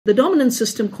The dominant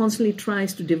system constantly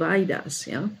tries to divide us.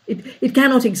 Yeah, it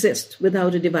cannot exist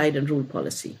without a divide and rule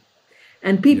policy.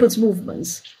 And people's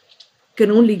movements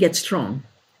can only get strong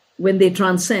when they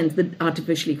transcend the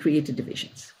artificially created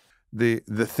divisions. The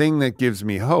thing that gives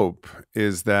me hope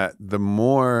is that the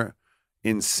more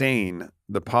insane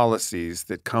the policies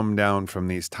that come down from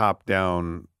these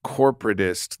top-down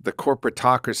corporatist, the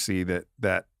corporatocracy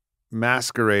that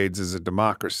masquerades as a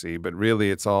democracy, but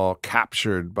really it's all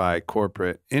captured by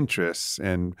corporate interests.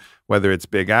 And whether it's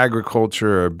big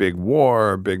agriculture or big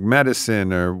war or big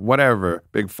medicine or whatever,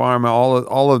 big pharma,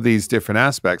 all of these different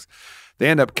aspects, they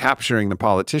end up capturing the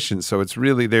politicians. So it's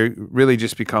really, they really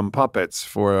just become puppets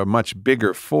for a much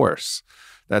bigger force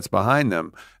that's behind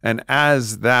them. And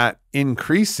as that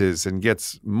increases and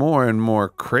gets more and more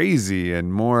crazy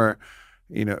and more,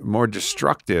 more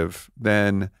destructive,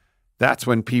 then that's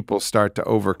when people start to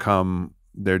overcome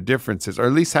their differences, or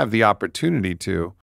at least have the opportunity to.